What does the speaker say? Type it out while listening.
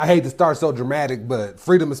I hate to start so dramatic, but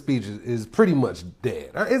freedom of speech is pretty much dead.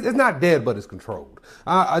 It's not dead, but it's controlled.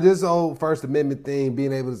 This whole First Amendment thing,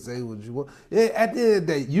 being able to say what you want. At the end of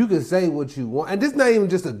the day, you can say what you want. And this is not even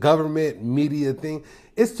just a government media thing.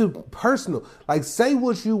 It's too personal. Like, say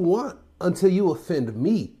what you want until you offend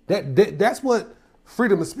me. That's what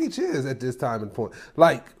freedom of speech is at this time and point.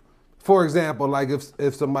 Like, for example, like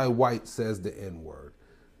if somebody white says the N-word,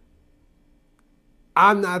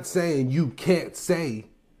 I'm not saying you can't say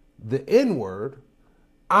the N-word.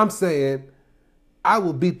 I'm saying I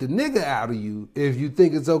will beat the nigga out of you if you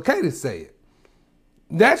think it's okay to say it.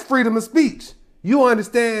 That's freedom of speech. You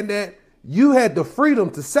understand that you had the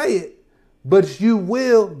freedom to say it, but you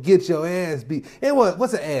will get your ass beat. And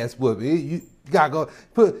what's an ass whooping? You gotta go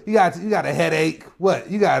you got a headache.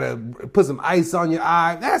 What? You gotta put some ice on your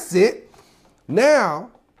eye. That's it.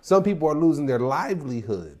 Now, some people are losing their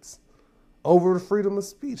livelihoods over the freedom of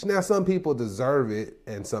speech. Now, some people deserve it,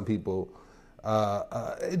 and some people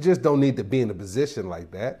just don't need to be in a position like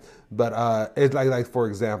that. But it's like, for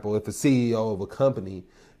example, if a CEO of a company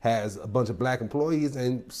has a bunch of black employees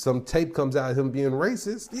and some tape comes out of him being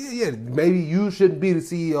racist, yeah, maybe you shouldn't be the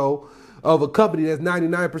CEO of a company that's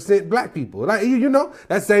 99% black people. Like, you know,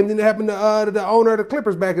 that same thing that happened to the owner of the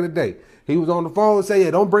Clippers back in the day. He was on the phone and say,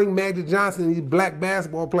 yeah, don't bring Magic Johnson and these black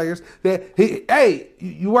basketball players.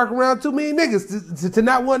 You work around too many niggas to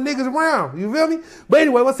not want niggas around. You feel me? But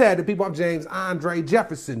anyway, what's happening, people? I'm James Andre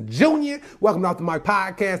Jefferson Jr. Welcome out to my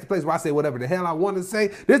podcast, the place where I say whatever the hell I want to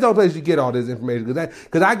say. There's no place you get all this information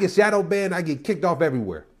because I get shadow banned, I get kicked off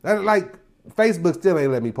everywhere. Like, Facebook still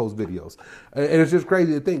ain't let me post videos. And it's just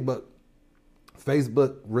crazy to think, but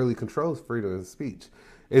Facebook really controls freedom of speech.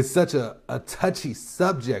 It's such a touchy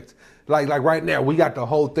subject. Like right now, we got the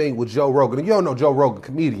whole thing with Joe Rogan. And you don't know Joe Rogan,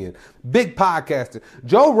 comedian, big podcaster.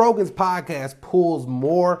 Joe Rogan's podcast pulls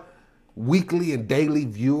more weekly and daily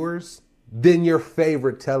viewers than your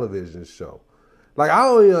favorite television show. Like, I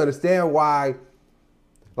don't even understand why.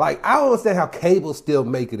 Like, I don't understand how cable's still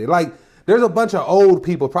making it. Like, there's a bunch of old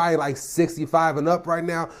people, probably like 65 and up right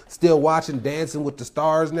now, still watching Dancing with the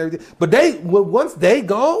Stars and everything. But once they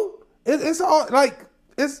gone, it's all like,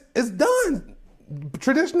 it's done.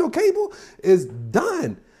 Traditional cable is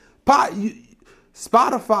done.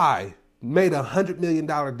 Spotify made a $100 million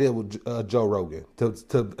deal with Joe Rogan to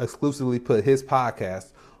exclusively put his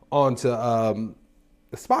podcast onto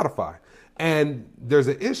Spotify. And there's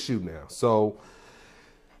an issue now. So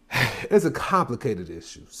it's a complicated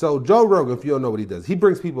issue. So Joe Rogan, if you don't know what he does, he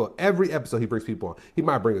brings people, every episode he brings people on. He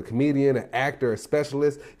might bring a comedian, an actor, a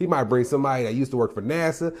specialist. He might bring somebody that used to work for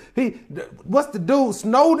NASA. What's the dude,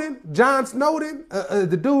 Snowden? John Snowden?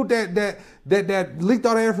 The dude that leaked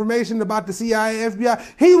all the information about the CIA,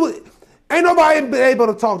 FBI. Ain't nobody been able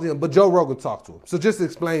to talk to him, but Joe Rogan talked to him. So just to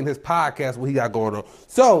explain his podcast, what he got going on.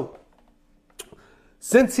 So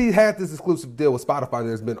since he had this exclusive deal with Spotify,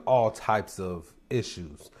 there's been all types of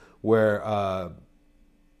issues where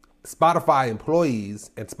Spotify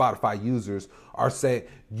employees and Spotify users are saying,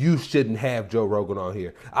 you shouldn't have Joe Rogan on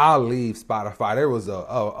here. I'll leave Spotify. There was I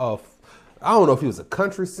don't know if he was a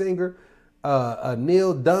country singer,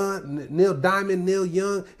 Neil Diamond, Neil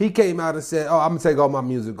Young. He came out and said, I'm going to take all my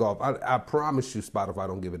music off. I promise you Spotify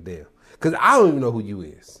don't give a damn. Because I don't even know who you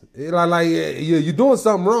is. You're doing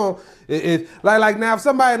something wrong. Like now, if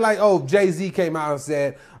somebody like, Jay-Z came out and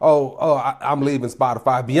said, I'm leaving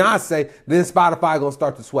Spotify, Beyonce, then Spotify going to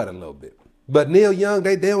start to sweat a little bit. But Neil Young,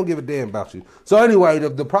 they don't give a damn about you. So anyway,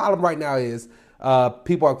 the problem right now is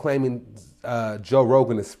people are claiming Joe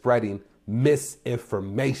Rogan is spreading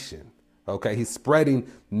misinformation. Okay, he's spreading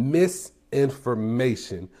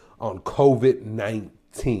misinformation on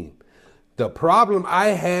COVID-19. The problem I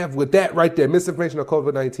have with that right there, misinformation on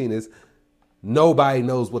COVID-19, is nobody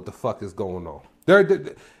knows what the fuck is going on.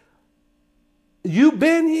 You've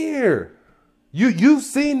been here. You've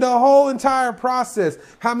seen the whole entire process.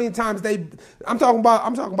 How many times I'm talking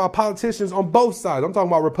about politicians on both sides. I'm talking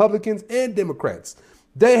about Republicans and Democrats.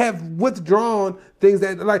 They have withdrawn things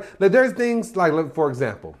that like there's things like, for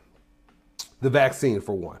example, the vaccine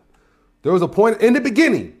for one. There was a point in the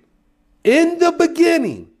beginning,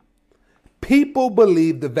 people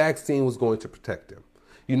believed the vaccine was going to protect them.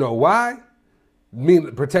 You know why?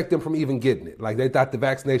 Protect them from even getting it. Like, they thought the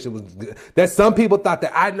vaccination was good. That some people thought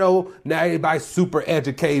that. I know now everybody's super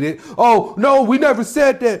educated. Oh, no, we never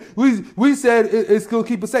said that. We said it's going to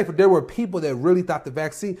keep us safe. But there were people that really thought the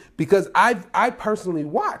vaccine, because I personally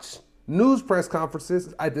watched news press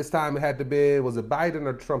conferences. At this time, it had to be, was it Biden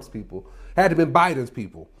or Trump's people? It had to be Biden's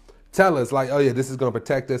people. Tell us, like, oh yeah, this is going to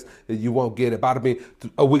protect us, and you won't get it. About to be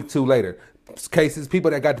a week, two later. cases,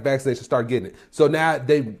 people that got the vaccination start getting it. So now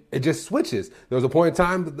it just switches. There was a point in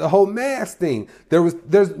time, the whole mask thing.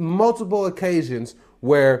 There's multiple occasions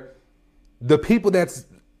where the people that's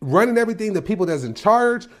running everything, the people that's in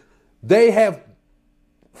charge, they have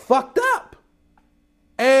fucked up.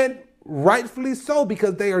 And rightfully so,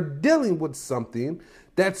 because they are dealing with something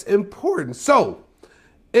that's important. So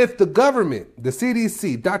if the government, the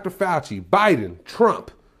CDC, Dr. Fauci, Biden,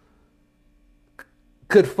 Trump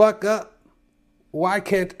could fuck up, why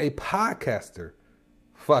can't a podcaster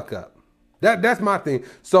fuck up? That's my thing.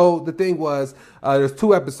 So the thing was, there's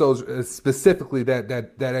 2 episodes specifically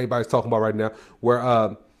that everybody's talking about right now,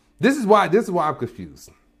 where this is why I'm confused.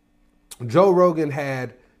 Joe Rogan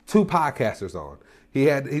had 2 podcasters on. He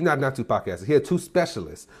not 2 podcasters. He had 2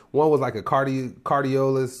 specialists. One was like a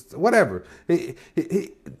cardiologist, whatever.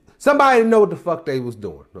 Somebody didn't know what the fuck they was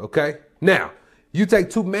doing. Okay. Now you take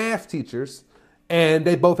 2 math teachers, and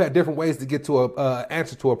they both had different ways to get to a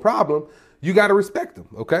answer to a problem. You got to respect them.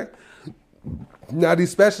 Okay. Now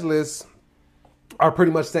these specialists are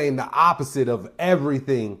pretty much saying the opposite of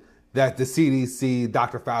everything that the CDC,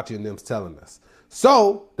 Dr. Fauci, and them's telling us.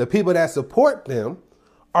 So the people that support them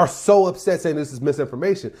are so upset saying this is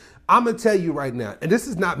misinformation. I'm going to tell you right now, and this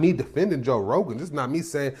is not me defending Joe Rogan. This is not me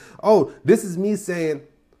saying, oh, this is me saying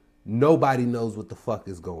nobody knows what the fuck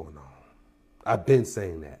is going on. I've been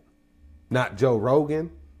saying that. Not Joe Rogan,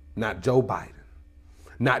 not Joe Biden,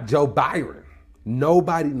 not Joe Byron.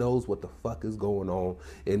 Nobody knows what the fuck is going on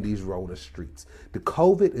in these Rona streets. The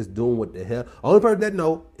COVID is doing what the hell. Only person that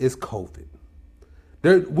know is COVID.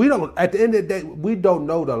 At the end of the day, we don't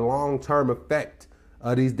know the long-term effect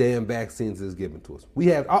of these damn vaccines is given to us.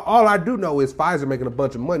 All I do know is Pfizer making a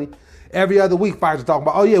bunch of money. Every other week, Pfizer talking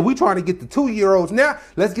about, oh yeah, we trying to get the 2-year-olds. Now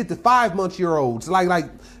let's get the 5-month-year-olds.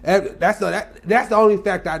 That's the only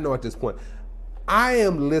fact I know at this point. I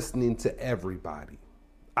am listening to everybody.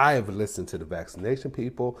 I have listened to the vaccination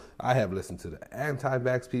people. I have listened to the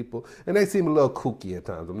anti-vax people, and they seem a little kooky at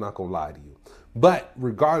times. I'm not gonna lie to you. But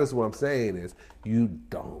regardless of what I'm saying is, you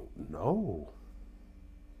don't know.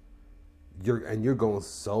 You're going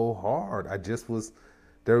so hard.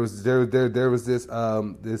 There was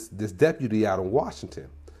this deputy out in Washington.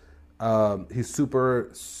 He's super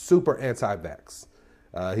anti-vax.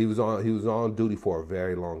 He was on duty for a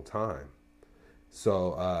very long time.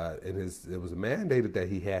 So it was mandated that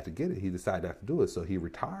he had to get it. He decided not to do it, so he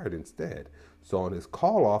retired instead. So on his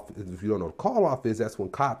call off, if you don't know what call off is, that's when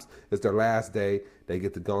cops, it's their last day. They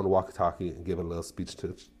get to go on the walkie-talkie and give a little speech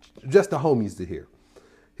to just the homies to hear.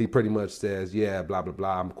 He pretty much says, yeah, blah, blah,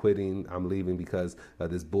 blah, I'm quitting, I'm leaving because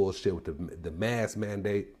of this bullshit with the mask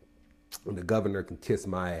mandate, and the governor can kiss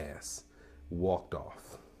my ass. Walked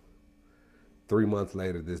off. 3 months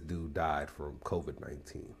later, this dude died from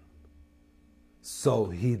COVID-19. So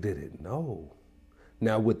he didn't know.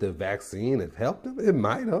 Now, would the vaccine have helped him? It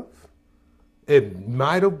might have. It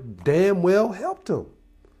might have damn well helped him.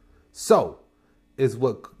 So, is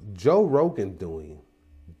what Joe Rogan doing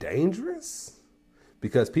dangerous?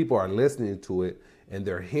 Because people are listening to it and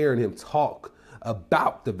they're hearing him talk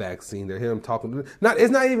about the vaccine. They're hearing him talking.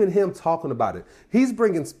 It's not even him talking about it. He's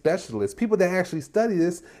bringing specialists, people that actually study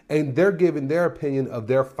this, and they're giving their opinion of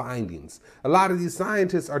their findings. A lot of these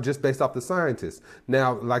scientists are just based off the scientists.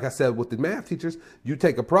 Now, like I said, with the math teachers, you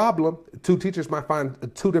take a problem, 2 teachers might find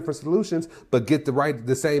 2 different solutions, but get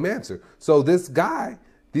the same answer. So this guy,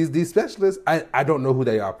 these specialists, I don't know who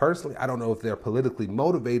they are personally. I don't know if they're politically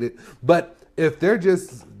motivated, but if they're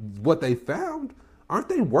just what they found, aren't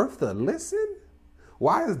they worth the listen?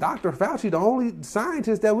 Why is Dr. Fauci the only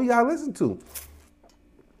scientist that we got to listen to?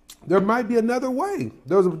 There might be another way.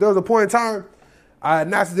 There was a point in time,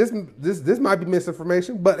 this might be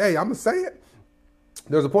misinformation, but hey, I'm going to say it.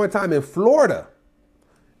 There was a point in time in Florida.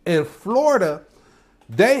 In Florida,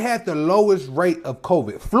 they had the lowest rate of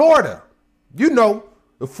COVID. Florida,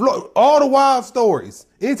 all the wild stories.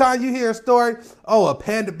 Anytime you hear a story, a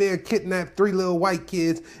panda bear kidnapped 3 little white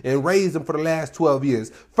kids and raised them for the last 12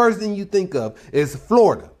 years. First thing you think of is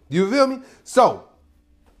Florida. You feel me? So,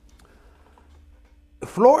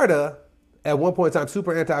 Florida, at one point in time,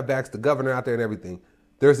 super anti-vax, the governor out there and everything.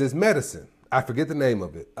 There's this medicine. I forget the name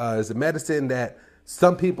of it. It's a medicine that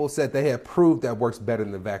some people said they had proved that works better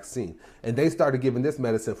than the vaccine. And they started giving this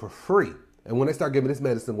medicine for free. And when they start giving this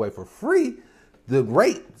medicine away for free, the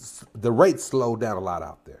rate slowed down a lot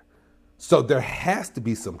out there. So there has to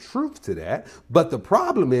be some truth to that. But the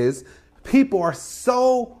problem is people are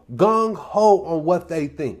so gung-ho on what they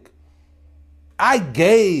think. I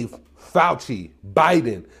gave Fauci,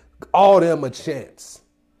 Biden, all them a chance.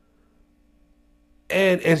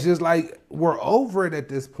 And it's just like, we're over it at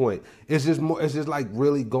this point. It's just like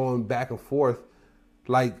really going back and forth.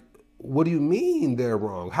 Like, what do you mean they're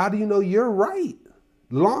wrong? How do you know you're right?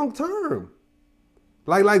 Long term.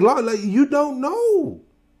 Like you don't know.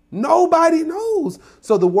 Nobody knows.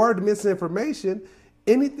 So the word misinformation,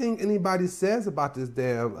 anything anybody says about this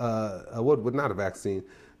damn, not a vaccine,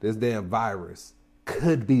 this damn virus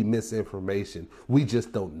could be misinformation. We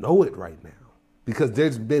just don't know it right now. Because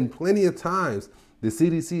there's been plenty of times the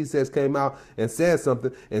CDC came out and said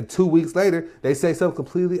something, and 2 weeks later, they say something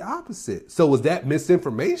completely opposite. So was that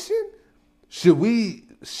misinformation? Should we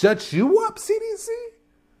shut you up, CDC?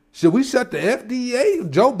 Should we shut the FDA,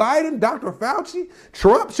 Joe Biden, Dr. Fauci,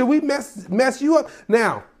 Trump? Should we mess you up?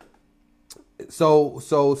 Now, so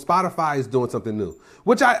Spotify is doing something new,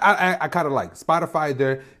 which I kind of like.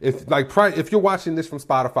 Spotify, if you're watching this from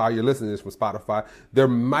Spotify, you're listening to this from Spotify, there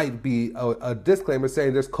might be a disclaimer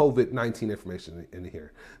saying there's COVID-19 information in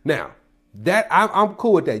here. Now, that I'm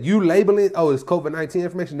cool with that. You labeling, it's COVID-19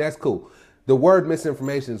 information, that's cool. The word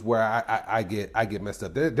misinformation is where I get messed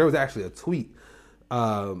up. There was actually a tweet.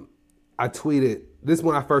 I tweeted this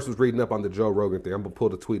when I first was reading up on the Joe Rogan thing. I'm gonna pull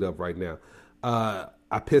the tweet up right now.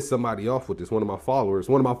 I pissed somebody off with this. One of my followers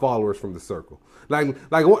from the circle. Like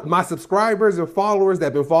what my subscribers and followers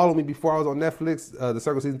that been following me before I was on Netflix, the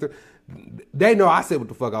Circle season 3, they know I said what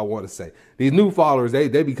the fuck I want to say. These new followers, they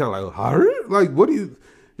be kind of like, what do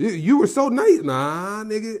you were so nice. Nah,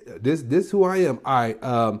 nigga, this who I am. All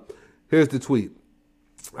right, here's the tweet.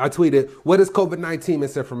 I tweeted, what is COVID-19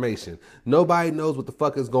 misinformation? Nobody knows what the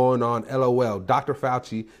fuck is going on. LOL. Dr.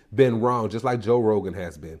 Fauci been wrong, just like Joe Rogan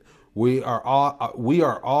has been. We are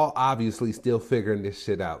all obviously still figuring this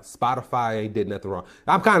shit out. Spotify ain't did nothing wrong.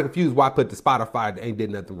 I'm kind of confused why I put the Spotify ain't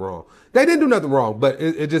did nothing wrong. They didn't do nothing wrong, but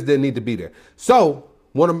it just didn't need to be there. So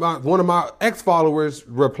one of my ex-followers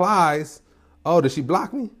replies, oh, did she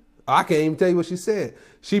block me? I can't even tell you what she said.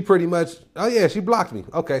 She pretty much, oh yeah, she blocked me.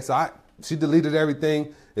 Okay, so she deleted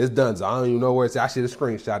everything. It's done. So I don't even know where it's at. I should have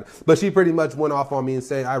screenshot it. But she pretty much went off on me and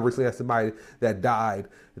saying I recently had somebody that died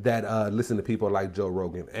that listened to people like Joe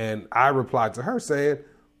Rogan. And I replied to her saying,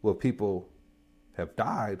 well, people have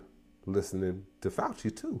died listening to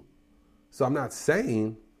Fauci too. So I'm not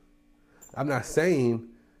saying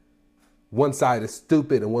one side is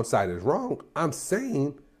stupid and one side is wrong. I'm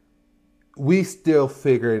saying we still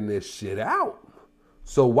figuring this shit out.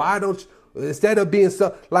 So why don't you, instead of being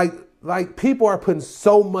so like people are putting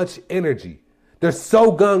so much energy. They're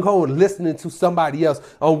so gung-ho and listening to somebody else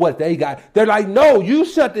on what they got. They're like, no, you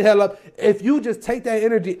shut the hell up. If you just take that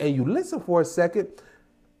energy and you listen for a second,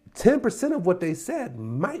 10% of what they said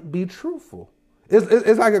might be truthful.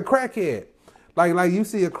 It's like a crackhead. Like you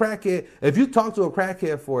see a crackhead. If you talk to a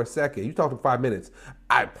crackhead for a second, you talk to 5 minutes,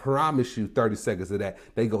 I promise you 30 seconds of that,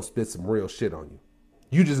 they gonna spit some real shit on you.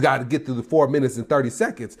 You just got to get through the 4 minutes and 30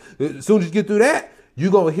 seconds. As soon as you get through that, you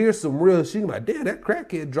gonna hear some real shit. You're like, damn, that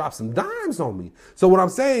crackhead dropped some dimes on me. So what I'm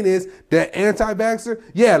saying is that anti-vaxxer,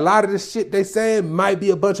 yeah, a lot of this shit they saying might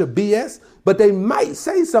be a bunch of BS, but they might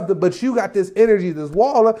say something, but you got this energy, this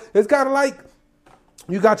wall up. It's kind of like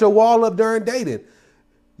you got your wall up during dating.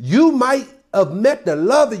 You might have met the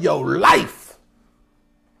love of your life,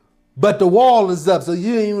 but the wall is up, so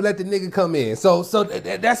you didn't even let the nigga come in. So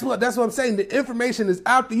that's what I'm saying. The information is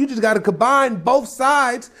out there. You just got to combine both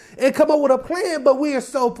sides and come up with a plan. But we are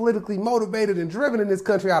so politically motivated and driven in this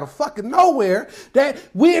country out of fucking nowhere that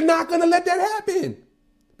we're not going to let that happen.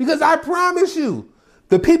 Because I promise you,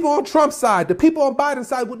 the people on Trump's side, the people on Biden's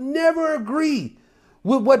side would never agree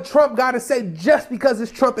with what Trump got to say just because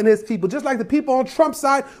it's Trump and his people. Just like the people on Trump's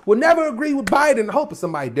side will never agree with Biden. I hope it's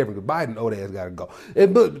somebody different because Biden, old ass got to go.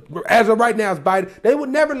 But as of right now, it's Biden. They would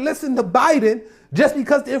never listen to Biden just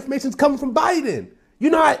because the information's coming from Biden. You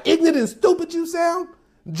know how ignorant and stupid you sound?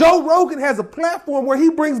 Joe Rogan has a platform where he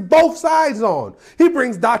brings both sides on. He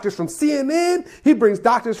brings doctors from CNN. He brings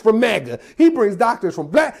doctors from MAGA. He brings doctors from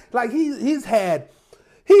Black. Like he's had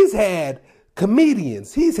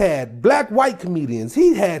comedians. He's had black-white comedians.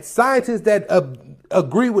 He had scientists that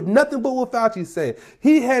agree with nothing but what Fauci's saying.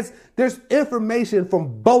 There's information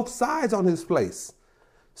from both sides on his place.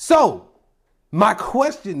 So my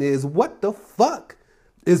question is, what the fuck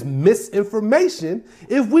is misinformation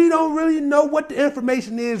if we don't really know what the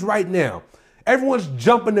information is right now? Everyone's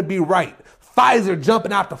jumping to be right. Pfizer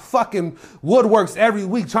jumping out the fucking woodworks every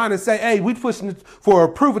week trying to say, hey, we pushing for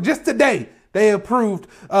approval. Just today, they approved,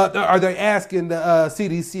 are they asking the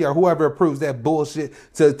CDC or whoever approves that bullshit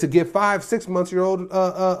to get 5-6 months year old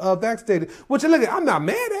vaccinated? Which, look, I'm not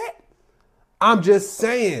mad at. I'm just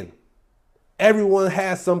saying everyone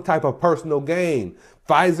has some type of personal gain.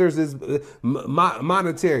 Pfizer's is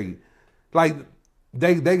monetary. Like,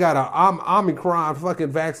 They got a Omicron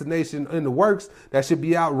fucking vaccination in the works that should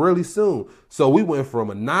be out really soon. So we went from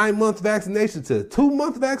a 9-month vaccination to a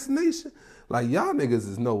 2-month vaccination. Like y'all niggas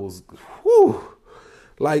is knows, whew.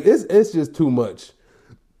 Like it's just too much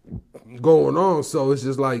going on. So it's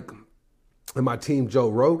just like, and my team Joe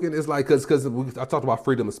Rogan is like, because I talked about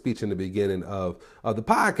freedom of speech in the beginning of the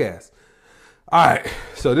podcast. All right,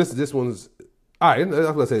 so this one's all right. I'm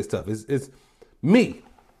gonna say it's tough. It's me.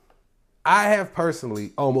 I have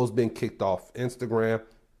personally almost been kicked off Instagram,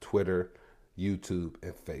 Twitter, YouTube,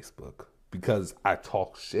 and Facebook because I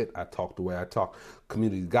talk shit. I talk the way I talk.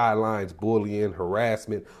 Community guidelines, bullying,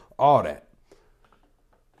 harassment, all that.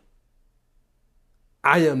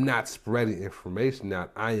 I am not spreading information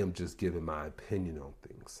out. I am just giving my opinion on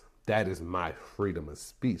things. That is my freedom of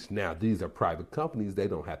speech. Now, these are private companies. They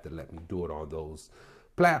don't have to let me do it on those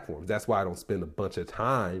platforms. That's why I don't spend a bunch of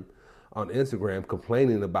time on Instagram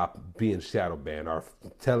complaining about being shadow banned or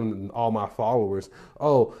telling all my followers,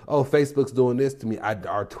 oh, Facebook's doing this to me.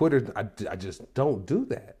 Or Twitter, I just don't do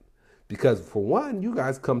that. Because for one, you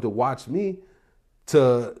guys come to watch me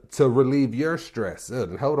to relieve your stress.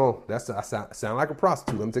 Hold on, I sound like a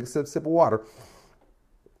prostitute. Let me take a sip of water.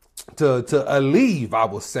 To alleviate, I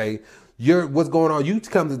will say, what's going on. You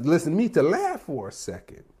come to listen to me to laugh for a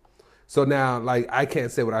second. So now, like, I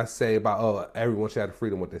can't say what I say about, everyone should have the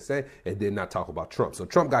freedom what they say, and then not talk about Trump. So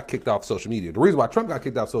Trump got kicked off social media. The reason why Trump got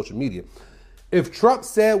kicked off social media, if Trump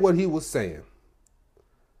said what he was saying,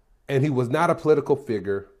 and he was not a political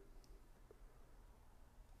figure,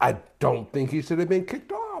 I don't think he should have been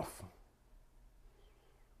kicked off.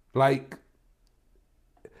 Like,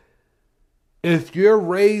 if you're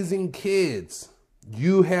raising kids,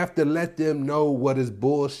 you have to let them know what is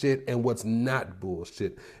bullshit and what's not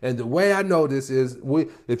bullshit. And the way I know this is,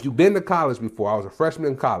 if you've been to college before, I was a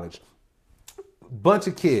freshman in college, bunch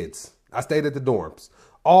of kids, I stayed at the dorms,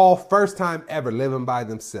 all first time ever living by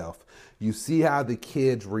themselves. You see how the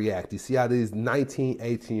kids react. You see how these 19,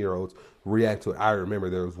 18-year-olds react to it. I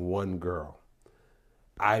remember there was one girl.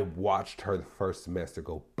 I watched her the first semester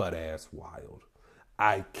go butt-ass wild.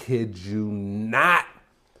 I kid you not.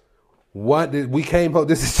 We came home,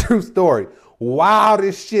 this is a true story.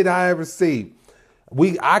 Wildest shit I ever seen.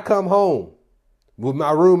 I come home with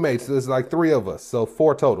my roommates. There's like 3 of us, so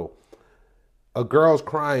 4 total. A girl's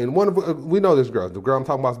crying. We know this girl. The girl I'm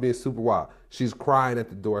talking about is being super wild. She's crying at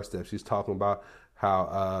the doorstep. She's talking about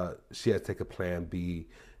how she had to take a plan B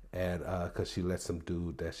and because she let some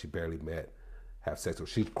dude that she barely met have sex with.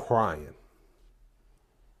 She's crying.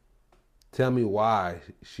 Tell me why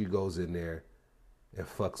she goes in there and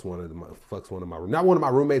fucks one of my, not one of my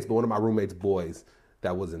roommates, but one of my roommate's boys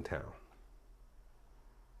that was in town.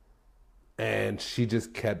 And she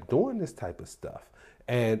just kept doing this type of stuff.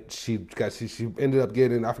 And she ended up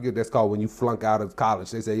getting, I forget what that's called, when you flunk out of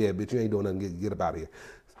college. They say, yeah, bitch, you ain't doing nothing, get up out of here.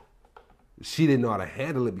 She didn't know how to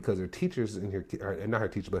handle it because her teachers, not her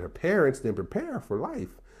teachers, but her parents didn't prepare her for life.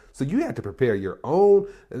 So you had to prepare your own.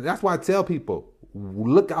 That's why I tell people,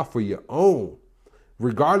 look out for your own.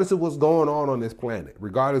 Regardless of what's going on this planet,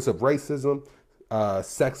 regardless of racism,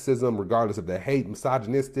 sexism, regardless of the hate,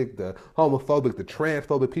 misogynistic, the homophobic, the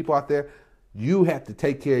transphobic people out there, you have to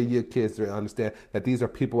take care of your kids to understand that these are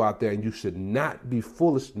people out there and you should not be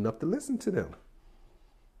foolish enough to listen to them.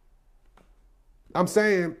 I'm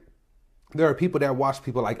saying there are people that watch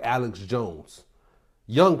people like Alex Jones,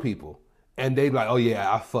 young people, and they like, oh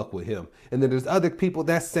yeah, I fuck with him. And then there's other people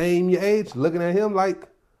that same age looking at him like,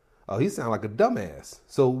 oh, he sound like a dumbass.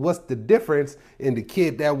 So what's the difference in the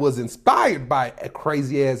kid that was inspired by a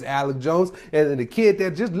crazy ass Alex Jones and then the kid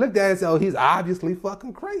that just looked at it and said, oh, he's obviously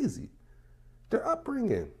fucking crazy? Their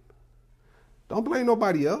upbringing. Don't blame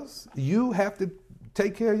nobody else. You have to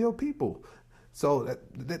take care of your people. So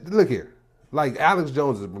look here. Like Alex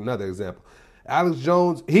Jones is another example. Alex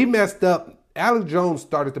Jones, he messed up. Alex Jones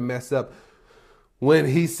started to mess up when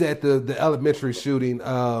he said the elementary shooting,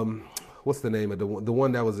 what's the name of the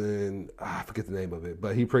one that was in, I forget the name of it,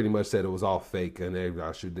 but he pretty much said it was all fake and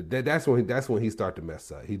everybody should. That's when he started to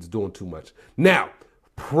mess up. He's doing too much. Now,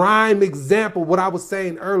 prime example, what I was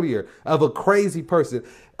saying earlier of a crazy person.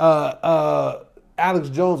 Alex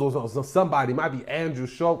Jones was on somebody, might be Andrew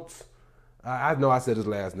Schultz. I know I said his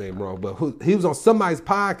last name wrong, but he was on somebody's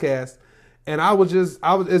podcast, and I was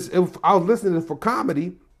listening to it for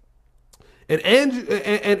comedy,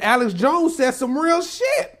 and Alex Jones said some real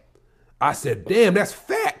shit. I said, damn, that's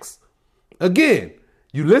facts. Again,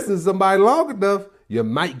 you listen to somebody long enough, you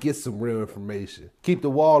might get some real information. Keep the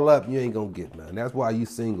wall up, you ain't gonna get none. That's why you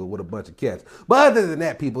single with a bunch of cats. But other than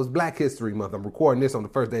that, people, it's Black History Month. I'm recording this on the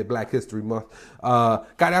first day of Black History Month.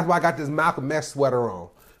 That's why I got this Malcolm X sweater on.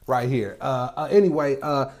 right here. Anyway,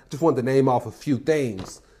 just wanted to name off a few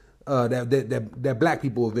things that black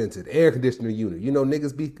people invented. Air conditioner unit. You know,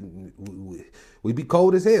 niggas we be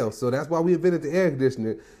cold as hell, so that's why we invented the air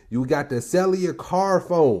conditioner. You got the cellular car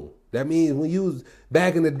phone. That means when you was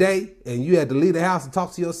back in the day and you had to leave the house and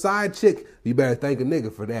talk to your side chick, you better thank a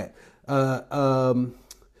nigga for that.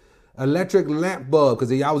 Electric lamp bulb,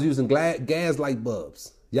 because y'all was using gas light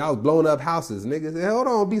bulbs. Y'all was blowing up houses. Niggas said, hold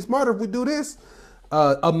on, be smarter if we do this.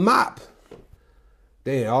 A mop.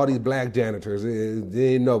 Damn, all these black janitors, they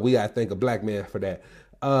didn't know we gotta thank a black man for that.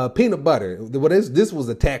 Peanut butter. Well, this was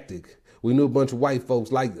a tactic. We knew a bunch of white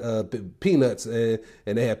folks like peanuts and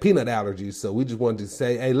they had peanut allergies. So we just wanted to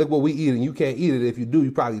say, hey, look what we eat and you can't eat it. If you do,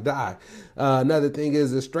 you probably die. Another thing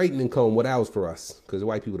is a straightening comb. Well, that was for us because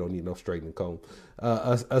white people don't need no straightening comb.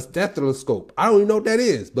 A stethoscope. I don't even know what that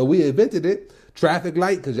is, but we invented it. Traffic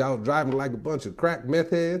light, because y'all driving like a bunch of crack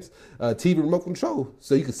meth heads. TV remote control,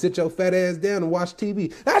 so you can sit your fat ass down and watch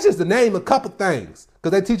TV. That's just to name a couple things,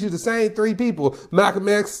 because they teach you the same three people. Malcolm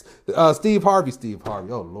X, Steve Harvey.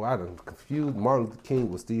 Oh, Lord, I done confused Martin Luther King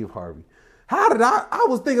with Steve Harvey. How did I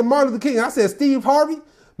was thinking Martin Luther King. I said Steve Harvey,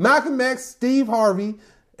 Malcolm X, Steve Harvey,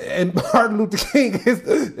 and Martin Luther King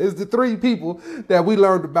is the three people that we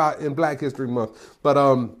learned about in Black History Month. But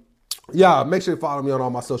yeah, make sure you follow me on all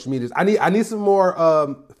my social medias. I need some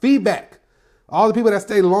more feedback. All the people that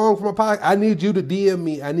stay long for my podcast, I need you to DM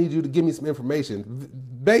me. I need you to give me some information.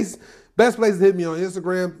 Best place to hit me on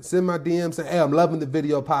Instagram. Send my DM. Say, hey, I'm loving the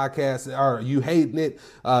video podcast. Or you hating it?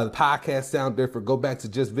 The podcast sound different. Go back to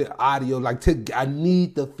just audio. I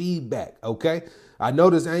need the feedback. Okay. I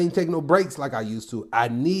notice I ain't taking no breaks like I used to. I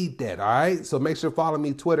need that, all right? So make sure to follow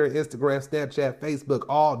me, Twitter, Instagram, Snapchat, Facebook,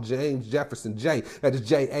 all James Jefferson J. That is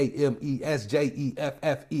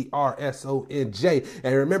JamesJeffersonJ.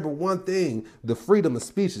 And remember one thing, the freedom of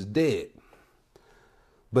speech is dead.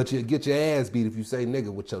 But you get your ass beat if you say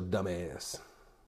nigga with your dumb ass.